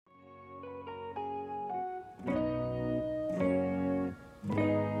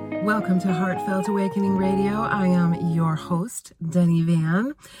Welcome to Heartfelt Awakening Radio. I am your host, Denny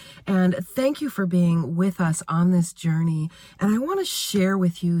Van, and thank you for being with us on this journey. And I want to share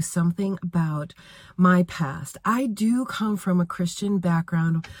with you something about my past. I do come from a Christian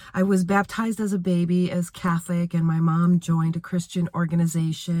background. I was baptized as a baby as Catholic, and my mom joined a Christian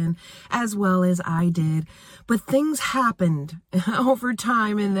organization as well as I did. But things happened over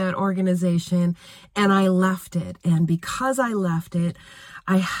time in that organization, and I left it. And because I left it,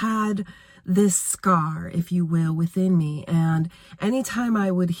 I had this scar, if you will, within me. And anytime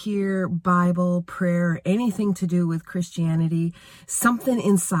I would hear Bible, prayer, anything to do with Christianity, something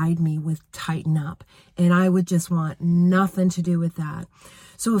inside me would tighten up. And I would just want nothing to do with that.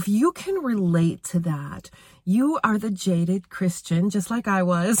 So if you can relate to that, you are the jaded Christian, just like I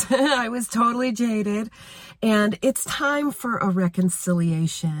was. I was totally jaded. And it's time for a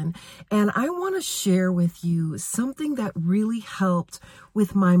reconciliation. And I want to share with you something that really helped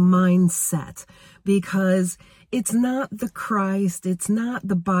with my mindset, because it's not the Christ, it's not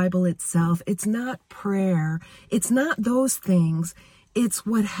the Bible itself, it's not prayer, it's not those things. It's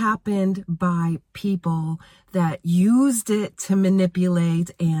what happened by people that used it to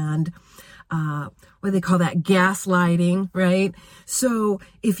manipulate and what they call that, gaslighting, right? So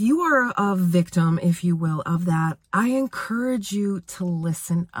if you are a victim, if you will, of that, I encourage you to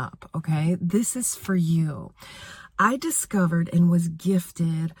listen up, okay? This is for you. I discovered and was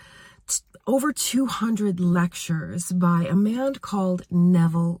gifted over 200 lectures by a man called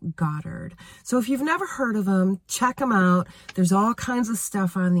Neville Goddard. So if you've never heard of him, check him out. There's all kinds of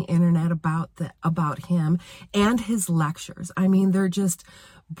stuff on the internet about him and his lectures. I mean, they're just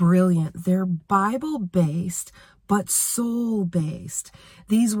brilliant. They're Bible-based, but soul-based.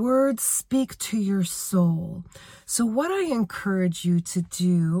 These words speak to your soul. So what I encourage you to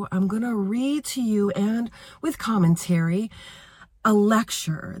do, I'm going to read to you, and with commentary, a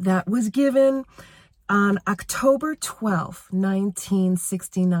lecture that was given on October 12th,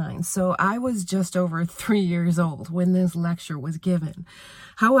 1969. So I was just over 3 years old when this lecture was given.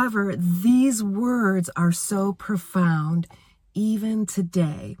 However, these words are so profound even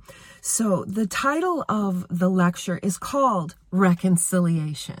today. So the title of the lecture is called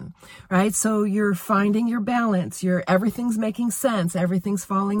Reconciliation, right? So you're finding your balance, everything's making sense, everything's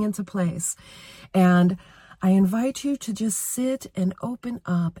falling into place. And I invite you to just sit and open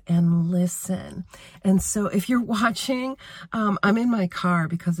up and listen. And so if you're watching, I'm in my car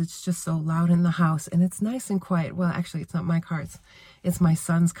because it's just so loud in the house and it's nice and quiet. Well, actually, it's not my car. It's my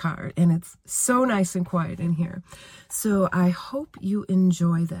son's car, and it's so nice and quiet in here. So I hope you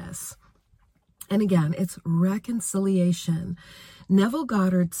enjoy this. And again, it's reconciliation. Neville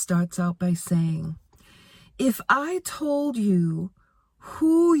Goddard starts out by saying, if I told you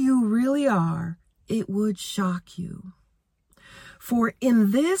who you really are, it would shock you. For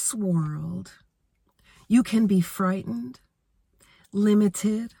in this world, you can be frightened,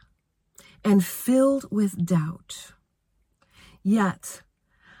 limited, and filled with doubt. Yet,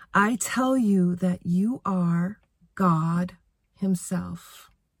 I tell you that you are God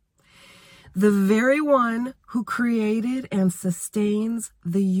Himself, the very one who created and sustains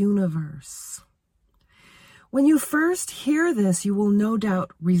the universe. When you first hear this, you will no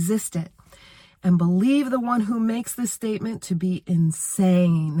doubt resist it and believe the one who makes this statement to be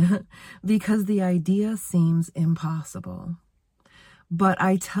insane because the idea seems impossible. But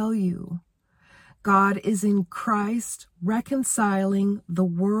I tell you, God is in Christ reconciling the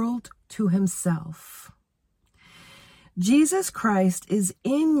world to Himself. Jesus Christ is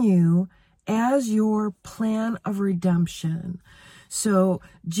in you as your plan of redemption. So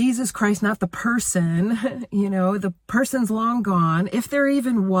Jesus Christ, not the person, the person's long gone, if there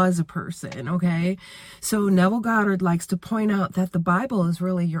even was a person, okay? So Neville Goddard likes to point out that the Bible is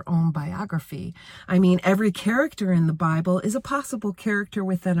really your own biography. I mean, every character in the Bible is a possible character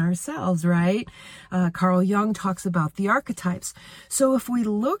within ourselves, right? Carl Jung talks about the archetypes. So if we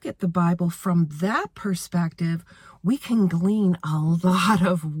look at the Bible from that perspective, we can glean a lot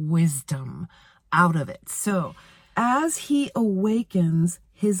of wisdom out of it. So as He awakens,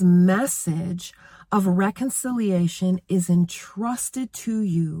 His message of reconciliation is entrusted to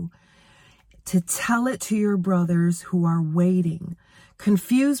you to tell it to your brothers who are waiting,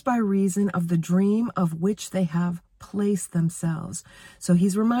 confused by reason of the dream of which they have placed themselves. So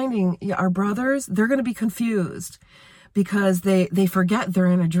He's reminding our brothers, they're going to be confused because they forget they're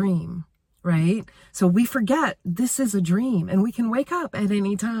in a dream, right? So we forget this is a dream and we can wake up at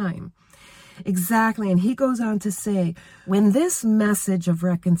any time. Exactly. And he goes on to say, when this message of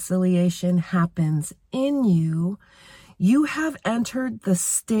reconciliation happens in you, you have entered the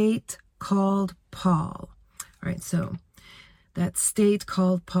state called Paul. All right. So that state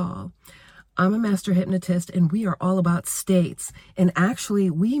called Paul. I'm a master hypnotist, and we are all about states. And actually,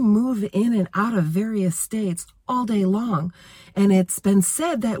 we move in and out of various states all day long. And it's been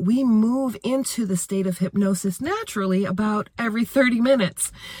said that we move into the state of hypnosis naturally about every 30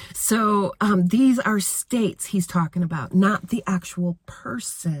 minutes. So these are states he's talking about, not the actual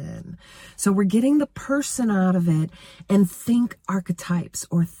person. So we're getting the person out of it, and think archetypes,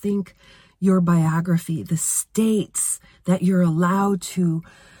 or think your biography, the states that you're allowed to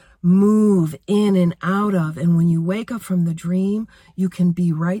move in and out of. And when you wake up from the dream, you can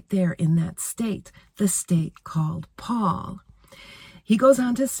be right there in that state, the state called Paul. He goes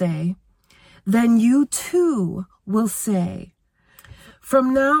on to say, then you too will say,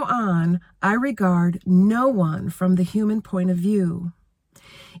 from now on, I regard no one from the human point of view.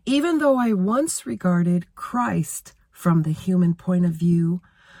 Even though I once regarded Christ from the human point of view,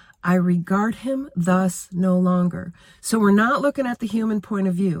 I regard him thus no longer. So we're not looking at the human point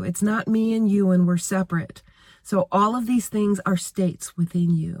of view. It's not me and you and we're separate. So all of these things are states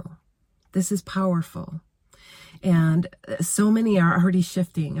within you. This is powerful. And so many are already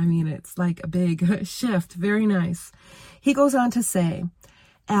shifting. I mean, it's like a big shift. Very nice. He goes on to say,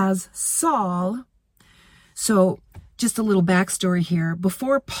 as Saul, so just a little backstory here.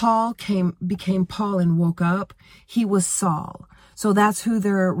 Before Paul became Paul and woke up, he was Saul. So that's who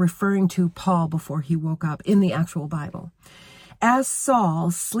they're referring to, Paul, before he woke up in the actual Bible. As Saul,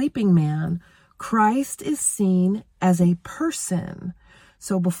 sleeping man, Christ is seen as a person.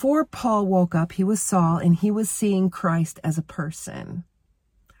 So before Paul woke up, he was Saul, and he was seeing Christ as a person.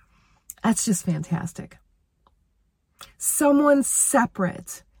 That's just fantastic. Someone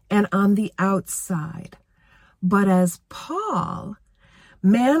separate and on the outside. But as Paul,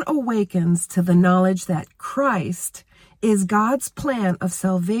 man awakens to the knowledge that Christ is God's plan of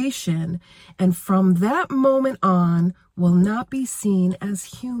salvation, and from that moment on will not be seen as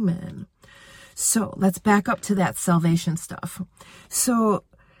human. So let's back up to that salvation stuff. So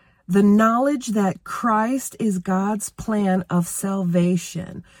the knowledge that Christ is God's plan of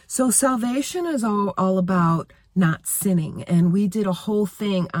salvation. So salvation is all about not sinning. And we did a whole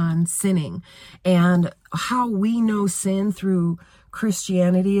thing on sinning, and how we know sin through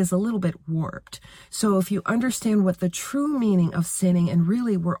Christianity is a little bit warped. So if you understand what the true meaning of sinning, and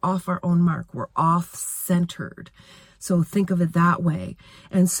really we're off our own mark, we're off-centered. So think of it that way.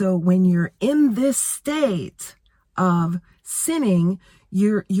 And so when you're in this state of sinning,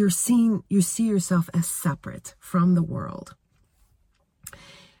 you see yourself as separate from the world.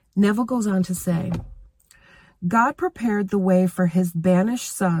 Neville goes on to say, God prepared the way for his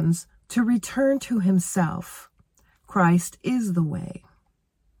banished sons to return to himself. Christ is the way.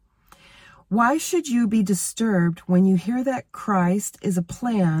 Why should you be disturbed when you hear that Christ is a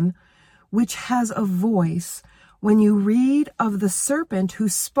plan which has a voice, when you read of the serpent who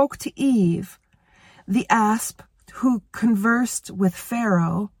spoke to Eve, the asp who conversed with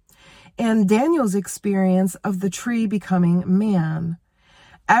Pharaoh, and Daniel's experience of the tree becoming man?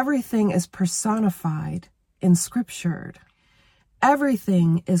 Everything is personified in Scripture.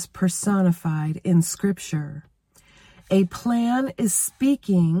 Everything is personified in Scripture. A plan is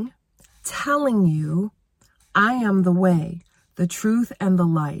speaking, telling you, I am the way, the truth, and the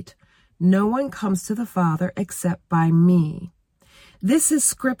light. No one comes to the Father except by me. This is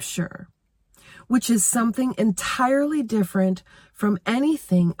Scripture, which is something entirely different from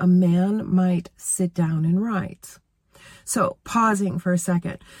anything a man might sit down and write. So pausing for a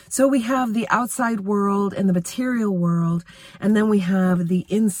second. So we have the outside world and the material world, and then we have the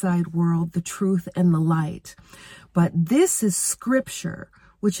inside world, the truth and the light. But this is Scripture,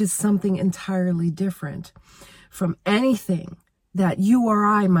 which is something entirely different from anything that you or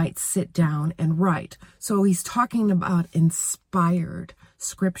I might sit down and write. So he's talking about inspired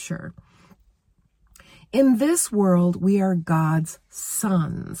Scripture. In this world, we are God's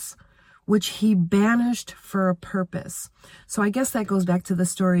sons, which he banished for a purpose. So I guess that goes back to the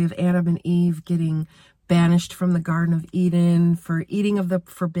story of Adam and Eve getting banished from the Garden of Eden for eating of the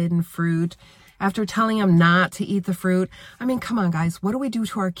forbidden fruit. After telling them not to eat the fruit. I mean, come on, guys. What do we do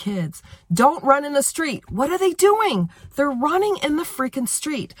to our kids? Don't run in the street. What are they doing? They're running in the freaking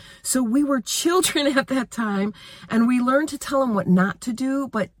street. So we were children at that time, and we learned to tell them what not to do,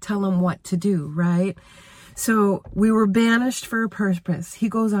 but tell them what to do, right? So we were banished for a purpose. He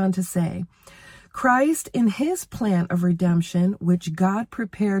goes on to say, Christ, in his plan of redemption, which God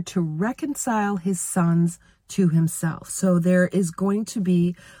prepared to reconcile his sons to himself. So there is going to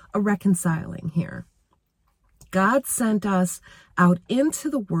be a reconciling here. God sent us out into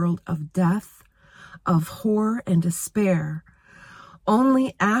the world of death, of horror and despair,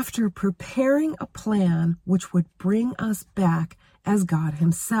 only after preparing a plan which would bring us back as God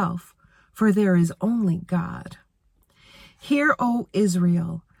himself, for there is only God. Hear, O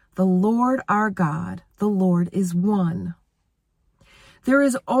Israel, the Lord our God, the Lord is one. There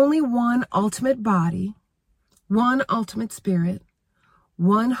is only one ultimate body, one ultimate spirit,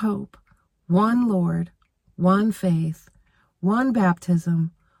 one hope, one Lord, one faith, one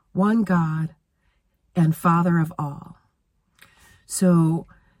baptism, one God, and Father of all. So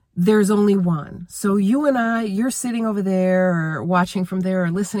there's only one. So you and I, you're sitting over there or watching from there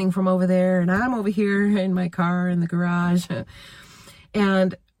or listening from over there, and I'm over here in my car in the garage,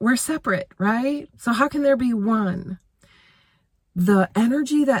 and we're separate, right? So how can there be one? The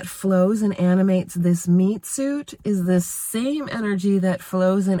energy that flows and animates this meat suit is the same energy that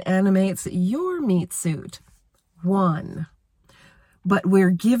flows and animates your meat suit. One. But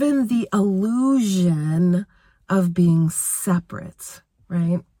we're given the illusion of being separate,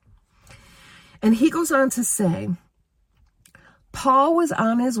 right? And he goes on to say, Paul was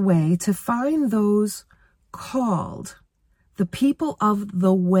on his way to find those called the people of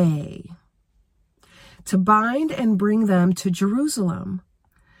the way, to bind and bring them to Jerusalem.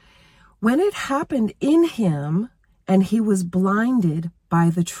 When it happened in him, and he was blinded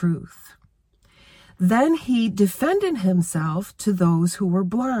by the truth, then he defended himself to those who were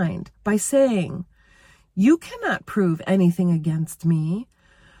blind by saying, You cannot prove anything against me,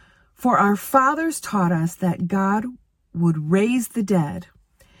 for our fathers taught us that God would raise the dead,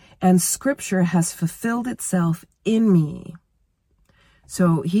 and Scripture has fulfilled itself in me.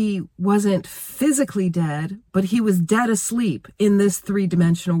 So he wasn't physically dead, but he was dead asleep in this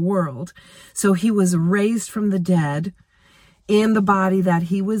three-dimensional world. So he was raised from the dead in the body that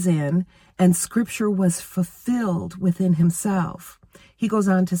he was in, and Scripture was fulfilled within himself. He goes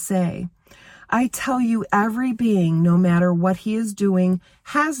on to say, I tell you, every being, no matter what he is doing,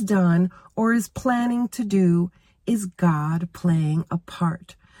 has done, or is planning to do, is God playing a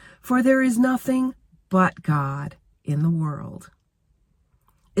part. For there is nothing but God in the world.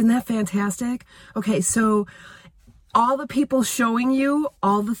 Isn't that fantastic? Okay, so all the people showing you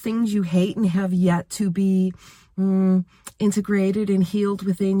all the things you hate and have yet to be integrated and healed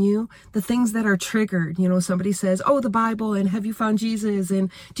within you, the things that are triggered, somebody says, oh, the Bible, and have you found Jesus,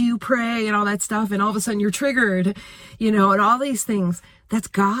 and do you pray, and all that stuff, and all of a sudden you're triggered, and all these things. That's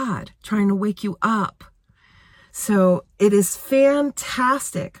God trying to wake you up. So it is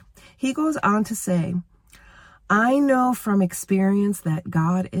fantastic. He goes on to say, I know from experience that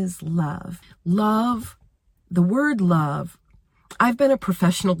God is love. Love, the word love, I've been a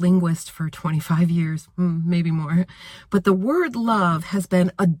professional linguist for 25 years, maybe more, but the word love has been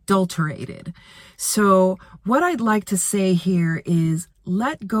adulterated. So what I'd like to say here is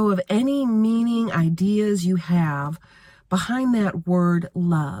let go of any meaning, ideas you have behind that word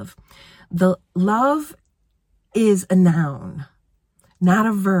love. The love is a noun, not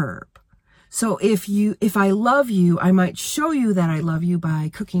a verb. So if I love you, I might show you that I love you by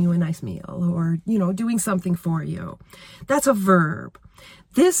cooking you a nice meal or, doing something for you. That's a verb.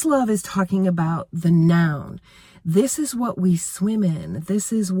 This love is talking about the noun. This is what we swim in.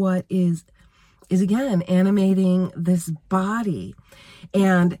 This is what is again, animating this body.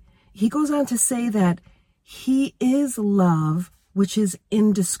 And he goes on to say that he is love, which is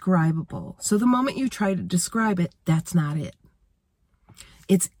indescribable. So the moment you try to describe it, that's not it.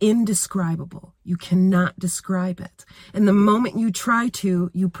 It's indescribable. You cannot describe it. And the moment you try to,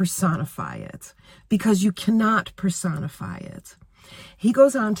 you personify it because you cannot personify it. He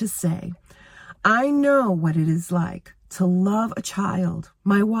goes on to say, I know what it is like to love a child,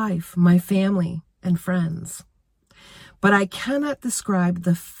 my wife, my family, and friends. But I cannot describe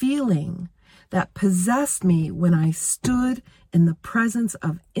the feeling that possessed me when I stood in the presence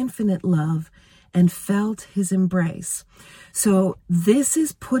of infinite love and felt his embrace. So this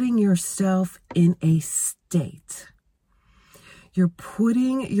is putting yourself in a state. You're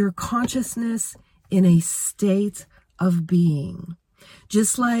putting your consciousness in a state of being.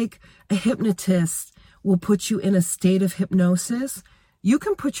 Just like a hypnotist will put you in a state of hypnosis, you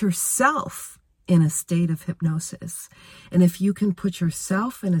can put yourself in a state of hypnosis. And if you can put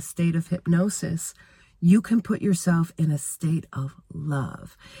yourself in a state of hypnosis, you can put yourself in a state of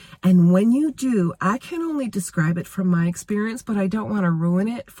love. And when you do, I can only describe it from my experience, but I don't want to ruin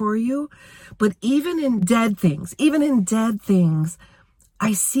it for you. But even in dead things,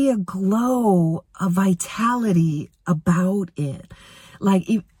 I see a glow, a vitality about it. Like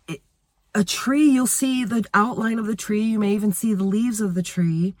a tree, you'll see the outline of the tree. You may even see the leaves of the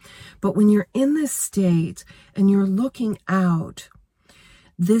tree. But when you're in this state and you're looking out,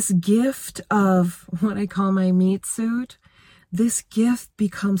 this gift of what I call my meat suit, this gift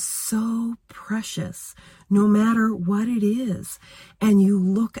becomes so precious, no matter what it is. And you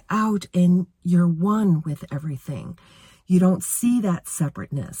look out and you're one with everything. You don't see that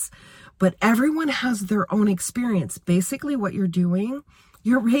separateness. But everyone has their own experience. Basically, what you're doing,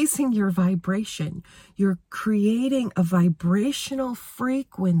 you're raising your vibration. You're creating a vibrational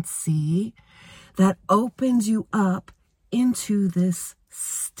frequency that opens you up into this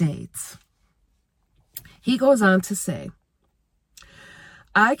state. He goes on to say,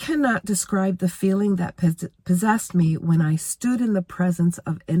 I cannot describe the feeling that possessed me when I stood in the presence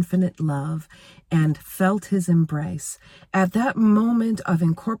of infinite love and felt his embrace. At that moment of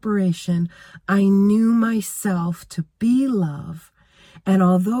incorporation, I knew myself to be love, and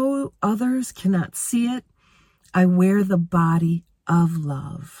although others cannot see it, I wear the body of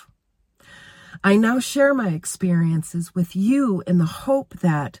love. I now share my experiences with you in the hope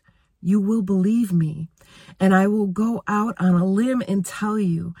that you will believe me, and I will go out on a limb and tell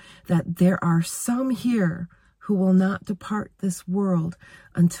you that there are some here who will not depart this world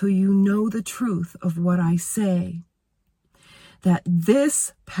until you know the truth of what I say. That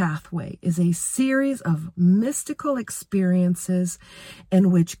this pathway is a series of mystical experiences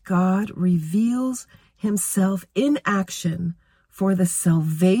in which God reveals himself in action for the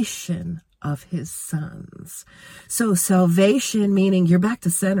salvation of his sons. So salvation meaning you're back to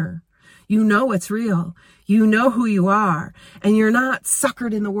center. You know it's real. You know who you are, and you're not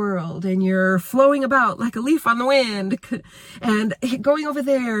suckered in the world, and you're flowing about like a leaf on the wind and going over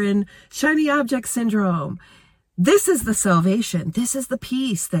there and shiny object syndrome. This is the salvation. This is the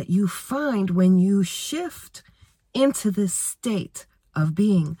peace that you find when you shift into this state of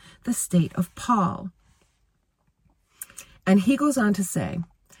being, the state of Paul. And he goes on to say,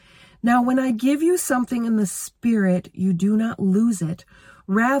 now, when I give you something in the spirit, you do not lose it.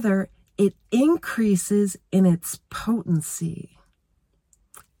 Rather, it increases in its potency.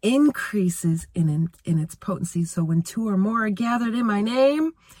 Increases in its potency. So when two or more are gathered in my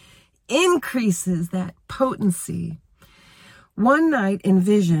name, increases that potency. One night in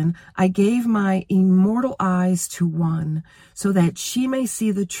vision, I gave my immortal eyes to one, so that she may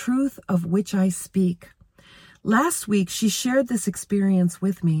see the truth of which I speak. Last week, she shared this experience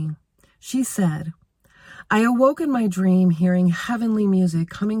with me. She said, I awoke in my dream hearing heavenly music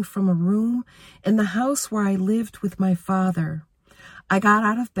coming from a room in the house where I lived with my father. I got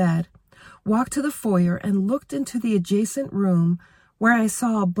out of bed, walked to the foyer, and looked into the adjacent room where I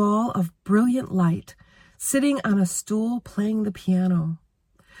saw a ball of brilliant light sitting on a stool playing the piano.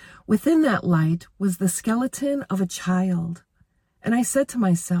 Within that light was the skeleton of a child, and I said to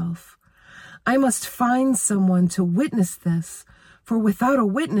myself, I must find someone to witness this, for without a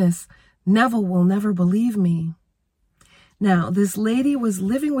witness, Neville will never believe me. Now, this lady was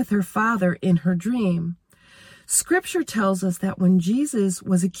living with her father in her dream. Scripture tells us that when Jesus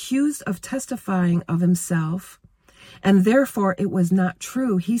was accused of testifying of himself, and therefore it was not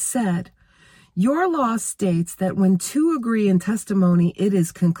true, he said, your law states that when two agree in testimony, it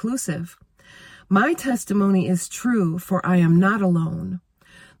is conclusive. My testimony is true, for I am not alone.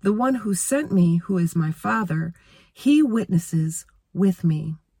 The one who sent me, who is my Father, he witnesses with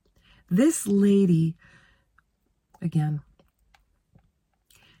me. This lady's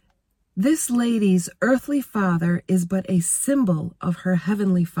earthly father is but a symbol of her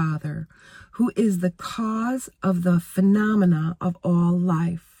heavenly Father, who is the cause of the phenomena of all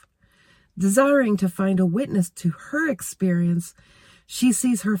life. Desiring to find a witness to her experience, she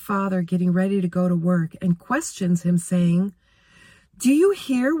sees her father getting ready to go to work and questions him, saying, do you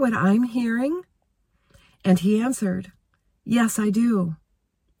hear what I'm hearing? And he answered, yes, I do.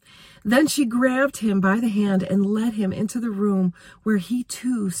 Then she grabbed him by the hand and led him into the room where he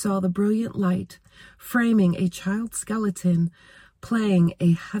too saw the brilliant light, framing a child skeleton, playing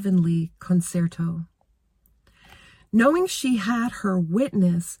a heavenly concerto. Knowing she had her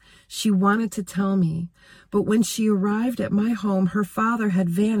witness, she wanted to tell me, but when she arrived at my home, her father had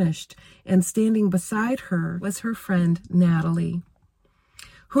vanished, and standing beside her was her friend Natalie,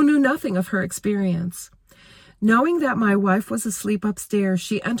 who knew nothing of her experience. Knowing that my wife was asleep upstairs,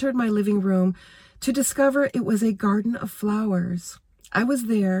 she entered my living room to discover it was a garden of flowers. I was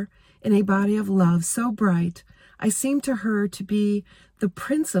there in a body of love so bright, I seemed to her to be the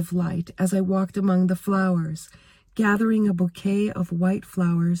Prince of Light as I walked among the flowers, gathering a bouquet of white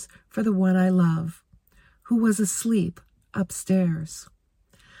flowers for the one I love, who was asleep upstairs.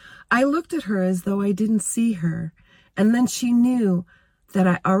 I looked at her as though I didn't see her, and then she knew that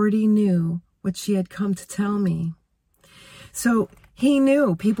I already knew what she had come to tell me. So He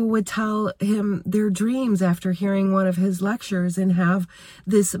knew people would tell him their dreams after hearing one of his lectures and have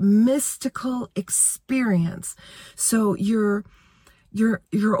this mystical experience. So your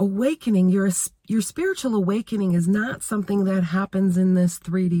awakening, your spiritual awakening is not something that happens in this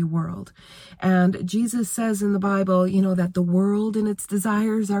 3D world. And Jesus says in the Bible, that the world and its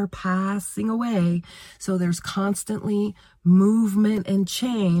desires are passing away. So there's constantly movement and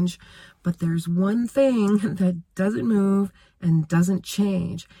change, but there's one thing that doesn't move and doesn't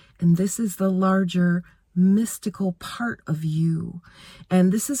change. And this is the larger mystical part of you.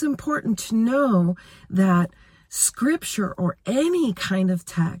 And this is important to know, that Scripture or any kind of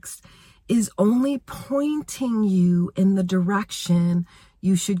text is only pointing you in the direction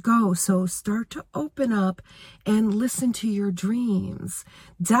you should go. So start to open up and listen to your dreams.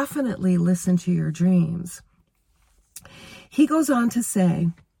 Definitely listen to your dreams. He goes on to say,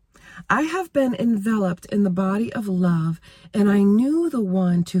 I have been enveloped in the body of love, and I knew the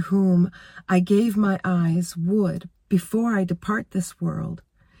one to whom I gave my eyes would, before I depart this world,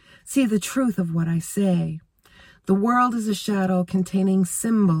 see the truth of what I say. The world is a shadow containing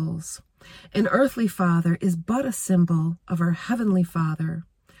symbols. An earthly father is but a symbol of our heavenly Father.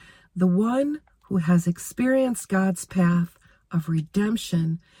 The one who has experienced God's path of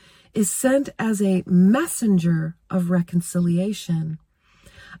redemption is sent as a messenger of reconciliation.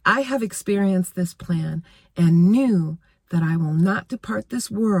 I have experienced this plan and knew that I will not depart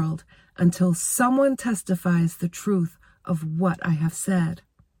this world until someone testifies the truth of what I have said.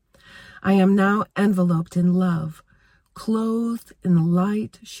 I am now enveloped in love, clothed in the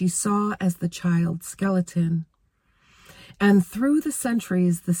light she saw as the child's skeleton. And through the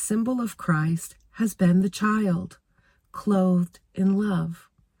centuries, the symbol of Christ has been the child, clothed in love.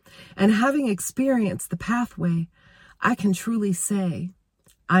 And having experienced the pathway, I can truly say,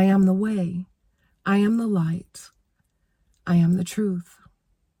 I am the way, I am the light, I am the truth.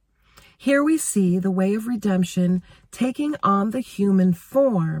 Here we see the way of redemption taking on the human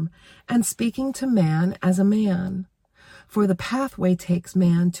form and speaking to man as a man. For the pathway takes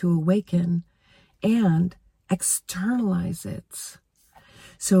man to awaken and externalize it.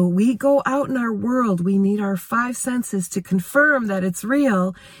 So we go out in our world, we need our 5 senses to confirm that it's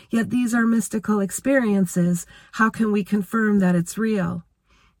real, yet these are mystical experiences. How can we confirm that it's real?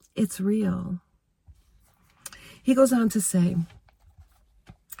 It's real. He goes on to say,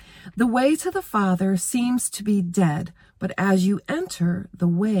 the way to the Father seems to be dead, but as you enter, the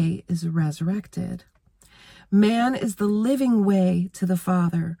way is resurrected. Man is the living way to the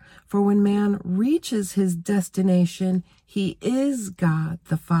Father, for when man reaches his destination, he is God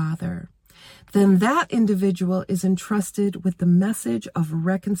the Father. Then that individual is entrusted with the message of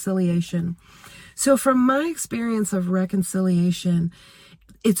reconciliation. So from my experience of reconciliation,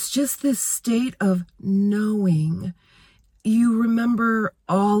 it's just this state of knowing. You remember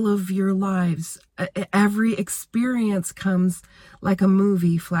all of your lives. Every experience comes like a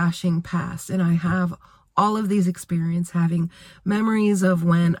movie flashing past. And I have all of these experiences, having memories of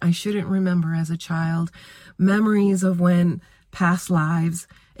when I shouldn't remember as a child, memories of when past lives,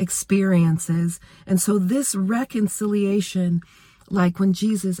 experiences. And so this reconciliation, like when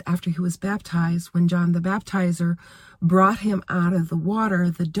Jesus, after he was baptized, when John the Baptizer brought him out of the water,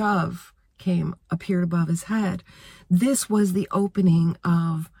 the dove appeared above his head. This was the opening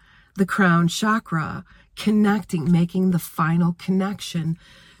of the crown chakra, connecting, making the final connection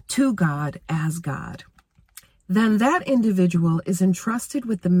to God as God. Then that individual is entrusted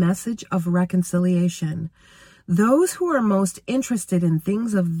with the message of reconciliation. Those who are most interested in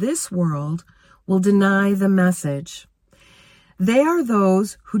things of this world will deny the message. They are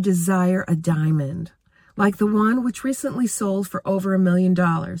those who desire a diamond, like the one which recently sold for over $1 million.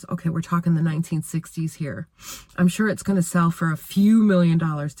 Okay, we're talking the 1960s here. I'm sure it's going to sell for a few $1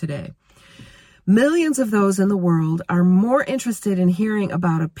 million today. Millions of those in the world are more interested in hearing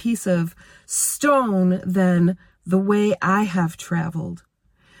about a piece of stone than the way I have traveled.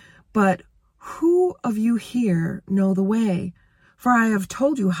 But who of you here know the way? For I have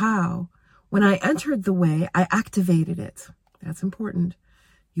told you how. When I entered the way, I activated it. That's important.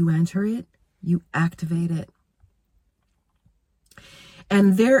 You enter it, you activate it.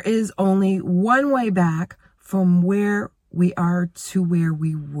 And there is only one way back from where we are to where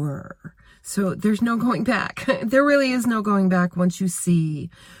we were. So there's no going back. There really is no going back once you see,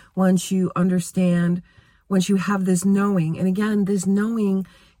 once you understand, once you have this knowing. And again, this knowing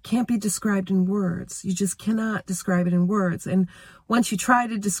can't be described in words. You just cannot describe it in words. And once you try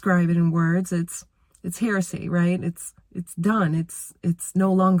to describe it in words, it's heresy, right? It's done. It's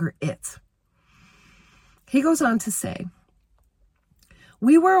no longer it. He goes on to say,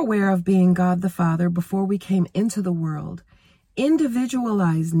 we were aware of being God the Father before we came into the world.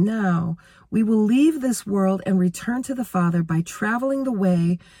 individualized now, we will leave this world and return to the Father by traveling the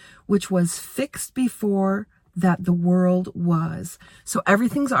way which was fixed before that the world was. So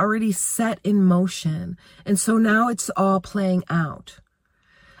everything's already set in motion. And so now it's all playing out.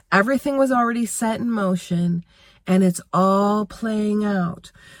 Everything was already set in motion and it's all playing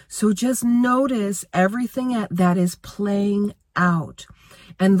out. So just notice everything that is playing out.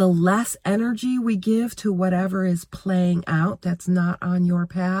 And the less energy we give to whatever is playing out that's not on your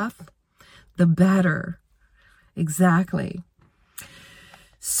path, the better. Exactly.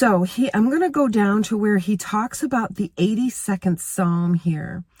 So I'm going to go down to where he talks about the 82nd Psalm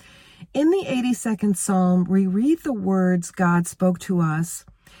here. In the 82nd Psalm, we read the words God spoke to us,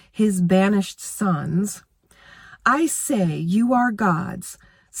 his banished sons. I say, you are gods,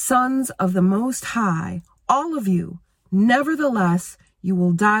 sons of the Most High, all of you. Nevertheless, you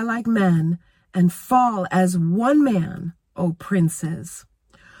will die like men and fall as one man, O princes.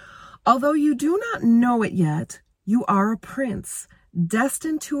 Although you do not know it yet, you are a prince,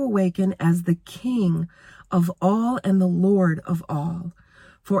 destined to awaken as the King of all and the Lord of all.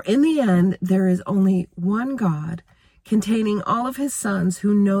 For in the end, there is only one God, containing all of his sons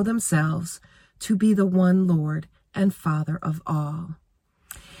who know themselves to be the one Lord and Father of all.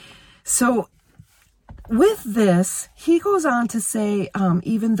 So with this, he goes on to say,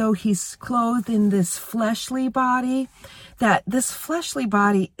 even though he's clothed in this fleshly body, that this fleshly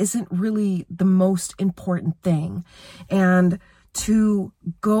body isn't really the most important thing. And to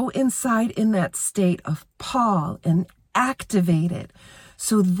go inside in that state of Paul and activate it.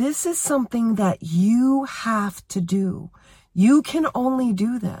 So this is something that you have to do. You can only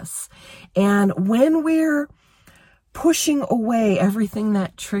do this. And when we're pushing away everything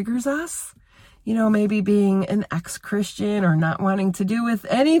that triggers us, maybe being an ex-Christian or not wanting to do with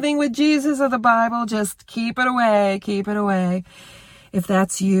anything with Jesus or the Bible, just keep it away, keep it away. If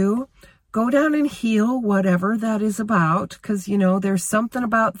that's you, go down and heal whatever that is about, because, there's something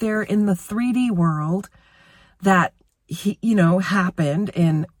about there in the 3D world that, happened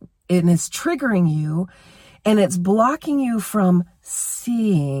and is triggering you, and it's blocking you from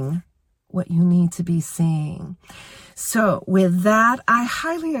seeing what you need to be seeing. So with that, I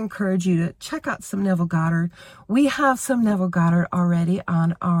highly encourage you to check out some Neville Goddard. We have some Neville Goddard already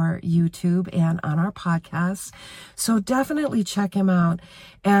on our YouTube and on our podcast. So definitely check him out.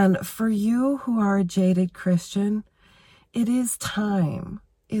 And for you who are a jaded Christian, it is time.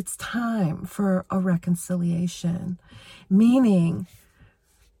 It's time for a reconciliation, meaning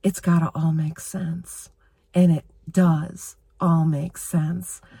it's got to all make sense. And it does all make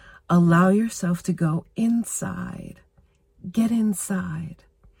sense. Allow yourself to go inside. Get inside.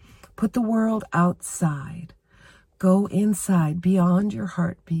 Put the world outside. Go inside beyond your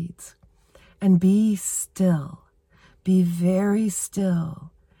heartbeats and be still. Be very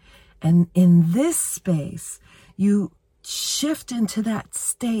still. And in this space, you shift into that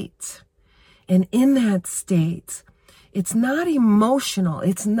state. And in that state, it's not emotional.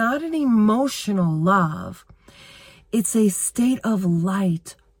 It's not an emotional love. It's a state of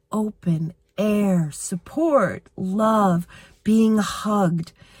light, open air, support, love, being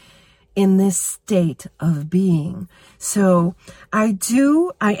hugged in this state of being. So I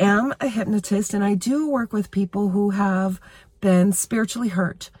am a hypnotist, and I do work with people who have been spiritually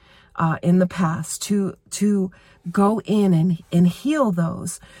hurt in the past to go in and heal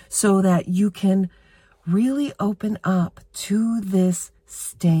those so that you can really open up to this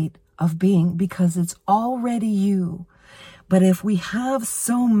state of being, because it's already you. But if we have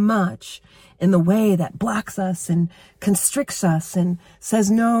so much in the way that blocks us and constricts us and says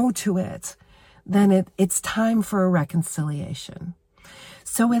no to it, then it's time for a reconciliation.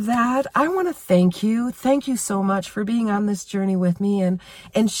 So with that, I want to thank you. Thank you so much for being on this journey with me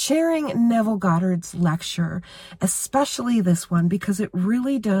and sharing Neville Goddard's lecture, especially this one, because it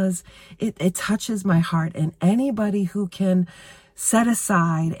really does, it touches my heart. And anybody who can set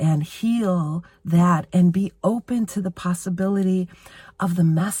aside and heal that and be open to the possibility of the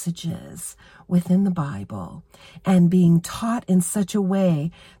messages within the Bible and being taught in such a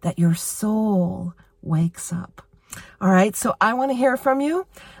way that your soul wakes up. All right, so I want to hear from you.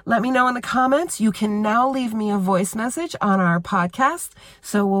 Let me know in the comments. You can now leave me a voice message on our podcast.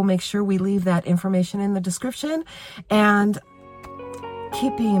 So we'll make sure we leave that information in the description. And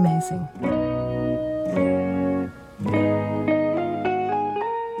keep being amazing.